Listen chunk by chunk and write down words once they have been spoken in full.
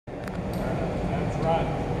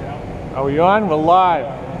Are we on? We're live.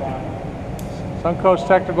 Suncoast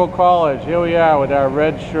Technical College. Here we are with our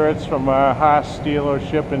red shirts from our Haas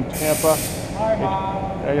dealership in Tampa. Hi,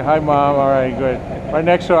 Mom. Hey, hi, Mom. All right, good. Right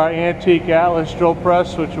next to our antique Atlas drill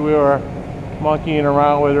press, which we were monkeying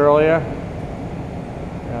around with earlier.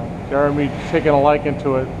 Yeah, Jeremy's taking a liking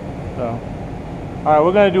to it. So. All right,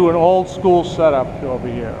 we're going to do an old school setup over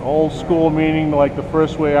here. Old school meaning like the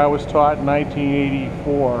first way I was taught in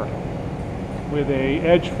 1984, with a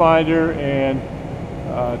edge finder and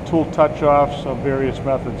tool touch-offs of various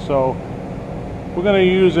methods. So we're going to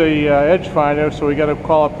use a edge finder, so we got to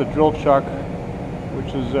call up the drill chuck,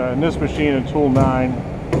 which is in this machine in tool 9.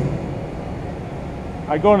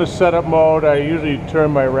 I go into setup mode. I usually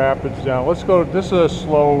turn my rapids down. Let's go. This is a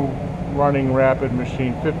slow running rapid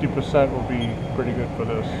machine. 50% will be pretty good for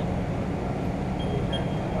this.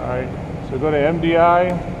 All right, so go to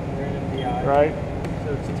MDI. We're in MDI. Right.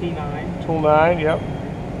 So it's T9. Tool 9, yep.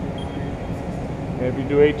 And if you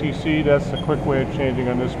do ATC, that's the quick way of changing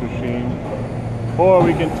on this machine. Or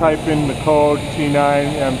we can type in the code T9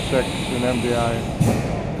 M6 in MDI,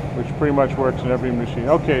 which pretty much works in every machine.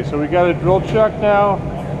 Okay, so we got a drill chuck now.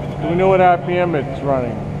 Do we know what RPM it's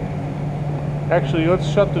running? Actually, let's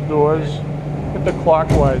shut the doors. Hit the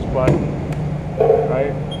clockwise button,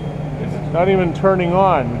 right? It's not even turning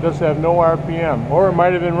on. It does have no RPM. Or it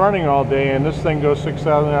might have been running all day and this thing goes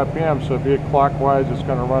 6,000 RPM. So if you hit clockwise, it's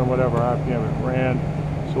going to run whatever RPM it ran.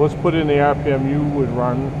 So let's put in the RPM you would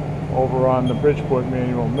run over on the Bridgeport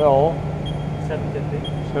manual mill. 750.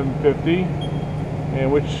 750. And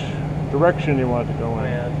which direction you want it to go in? Oh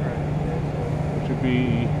yeah, that's right. Which would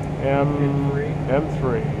be M3.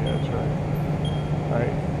 That's right. All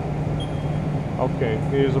right. Okay,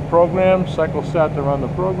 here's a program. Cycle start to run the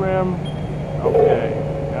program. Okay,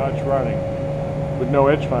 now it's running with no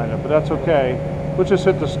edge finder, but that's okay. Let's just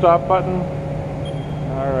hit the stop button.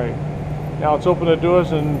 All right. Now let's open the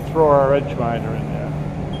doors and throw our edge finder in there.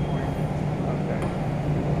 Okay.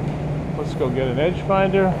 Let's go get an edge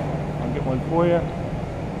finder. I'll get one for you.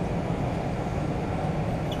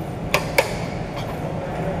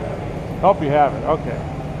 Hope you have it. Okay.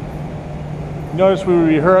 Notice we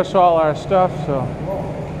rehearse all our stuff, so.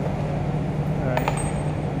 All right.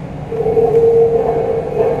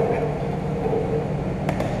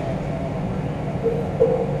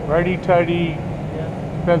 Righty-tighty,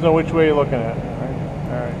 depends on which way you're looking at. Right?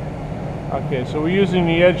 All right. Okay, so we're using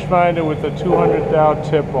the edge finder with a 200 thou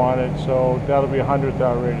tip on it, so that'll be a 100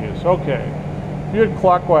 thou radius. Okay. If you're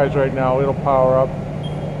clockwise right now, it'll power up,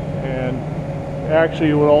 and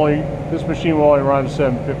actually it will only. This machine will only run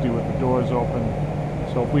 750 with the doors open.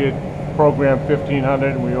 So if we had programmed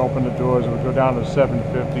 1500 and we open the doors, it would go down to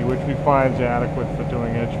 750, which we find is adequate for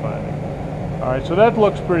doing edge finding. All right, so that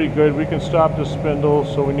looks pretty good. We can stop the spindle,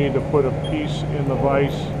 so we need to put a piece in the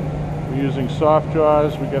vise. We're using soft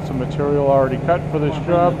jaws. We got some material already cut for this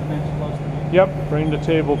job. Yep, bring the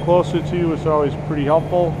table closer to you. It's always pretty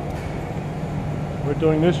helpful. We're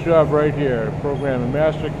doing this job right here, program in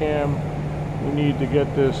Mastercam. We need to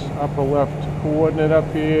get this upper left coordinate up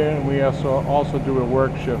here, and we also do a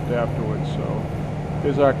work shift afterwards. So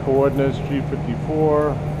here's our coordinates,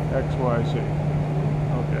 G54, X, Y, Z.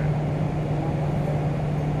 Okay.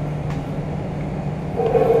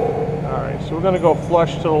 All right, so we're going to go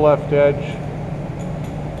flush to the left edge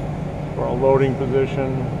for our loading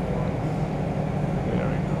position. There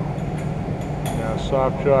we go. Now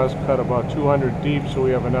soft jaws cut about 200 deep, so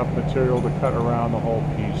we have enough material to cut around the whole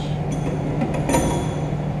piece.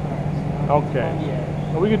 Okay,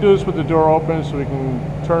 so we can do this with the door open, so we can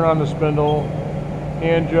turn on the spindle,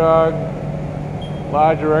 hand jog,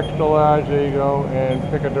 large or extra large, there you go, and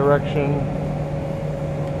pick a direction.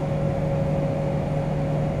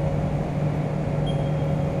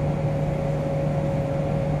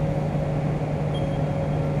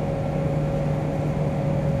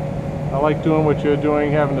 I like doing what you're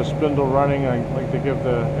doing, having the spindle running. I like to give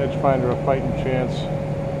the edge finder a fighting chance.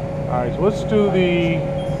 All right, so let's do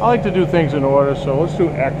I like to do things in order, so let's do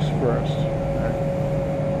X first. Right.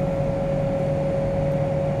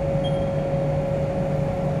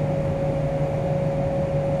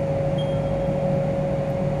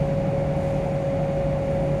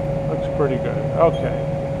 Looks pretty good. Okay.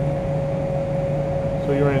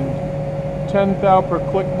 So you're in 10 thou per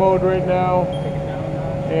click mode right now.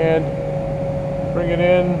 And bring it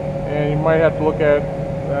in, and you might have to look at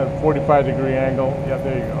a 45-degree angle. Yeah,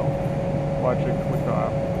 there you go. Watch it click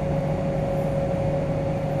off.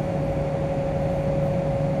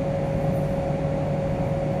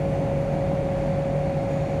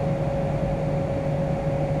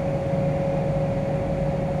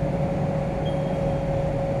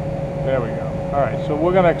 There we go. All right, so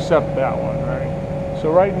we're going to accept that one, right?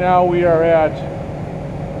 So right now we are at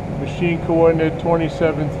machine coordinate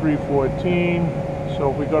 27,314. So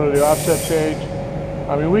if we go to the offset page,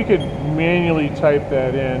 I mean, we could manually type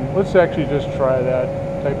that in. Let's actually just try that.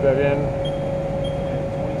 Type that in.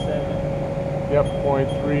 27. Yep,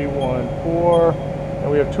 0.314. And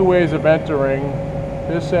we have two ways of entering.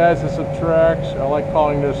 This adds and subtracts. I like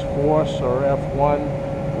calling this force, or F1.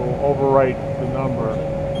 Will overwrite the number.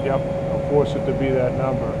 Yep, I'll force it to be that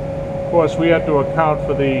number. Of course, we have to account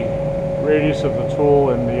for the radius of the tool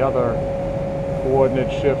and the other coordinate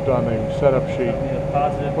shift on the setup sheet.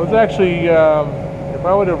 Well, it's actually, if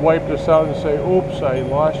I would have wiped this out and say, oops, I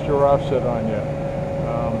lost your offset on you.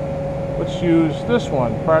 Let's use this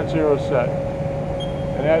one, part 0 set.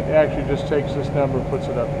 And that actually just takes this number and puts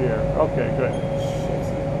it up here. Okay, good.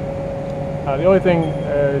 The only thing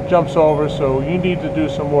jumps over, so you need to do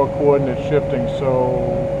some more coordinate shifting. So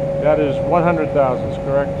that is 100 thousandths,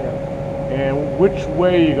 correct? Yeah. And which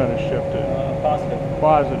way are you going to shift it? Positive.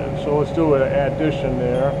 Positive. So let's do an addition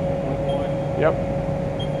there. 0.1. Yep.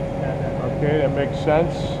 Okay, that makes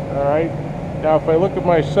sense. All right. Now if I look at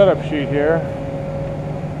my setup sheet here,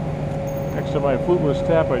 next to my fluteless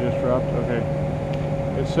tap I just dropped, okay.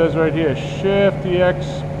 It says right here, shift the X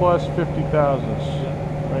plus 50 thousandths.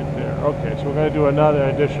 Right there. Okay, so we're going to do another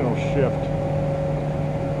additional shift.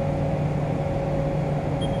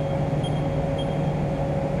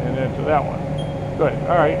 And then to that one. Good.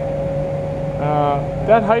 All right.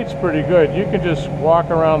 That height's pretty good. You can just walk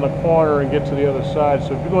around the corner and get to the other side.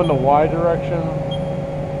 So if you go in the Y direction,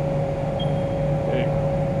 there you go.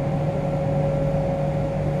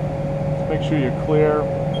 Just make sure you're clear.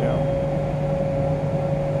 Yeah.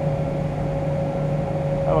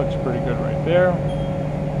 That looks pretty good right there.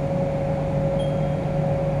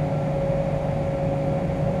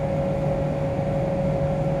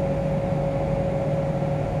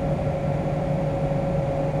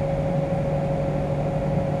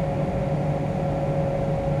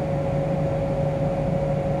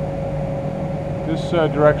 This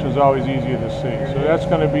direction is always easier to see. So that's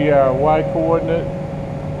going to be our Y coordinate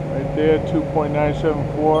right there,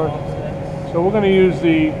 2.974. So we're going to use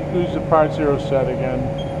the part 0 set again.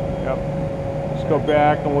 Yep. Let's go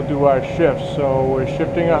back and we'll do our shifts. So we're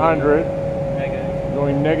shifting 100. Negative.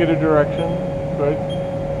 Going negative direction. Good.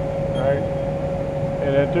 All right.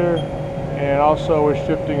 And enter. And also we're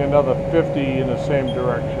shifting another 50 in the same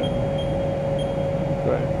direction.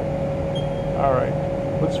 Good. All right.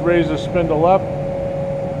 Let's raise the spindle up.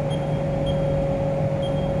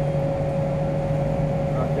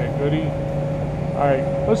 Goody. All right,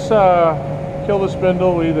 let's kill the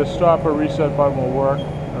spindle. Either stop or reset button will work.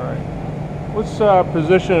 All right, let's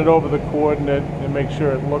position it over the coordinate and make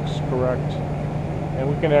sure it looks correct. And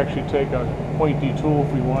we can actually take a pointy tool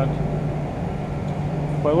if we want.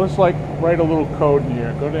 But let's write a little code in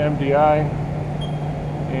here. Go to MDI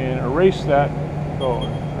and erase that code.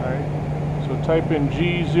 All right, so type in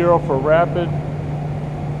G0 for rapid.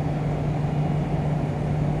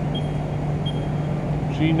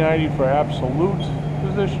 G90 for absolute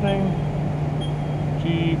positioning,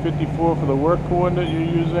 G54 for the work coordinate you're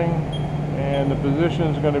using, and the position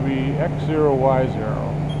is going to be X0, Y0.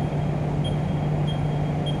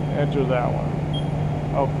 Enter that one.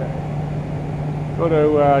 Okay. Go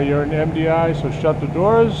to you're in MDI, so shut the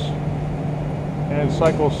doors, and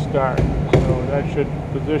cycle start. So that should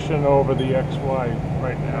position over the XY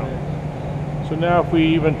right now. So now if we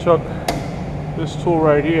even took this tool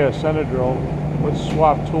right here, center drill, let's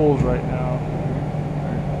swap tools right now.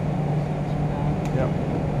 Yep.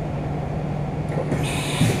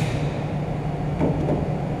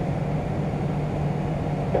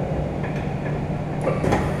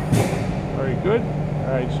 Very good. All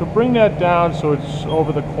right, so bring that down so it's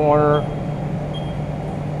over the corner.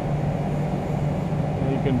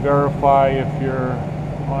 And you can verify if you're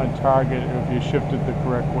on target or if you shifted the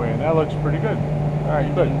correct way. And that looks pretty good. All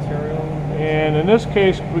right, good. And in this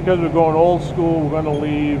case, because we're going old school, we're going to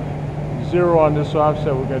leave 0 on this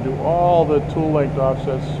offset. We're going to do all the tool length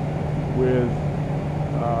offsets with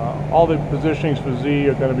all the positionings for Z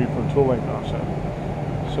are going to be from tool length offset.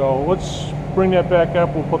 So let's bring that back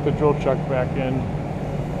up. We'll put the drill chuck back in.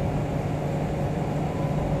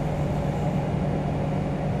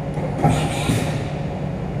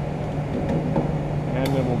 And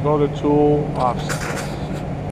then we'll go to tool offset.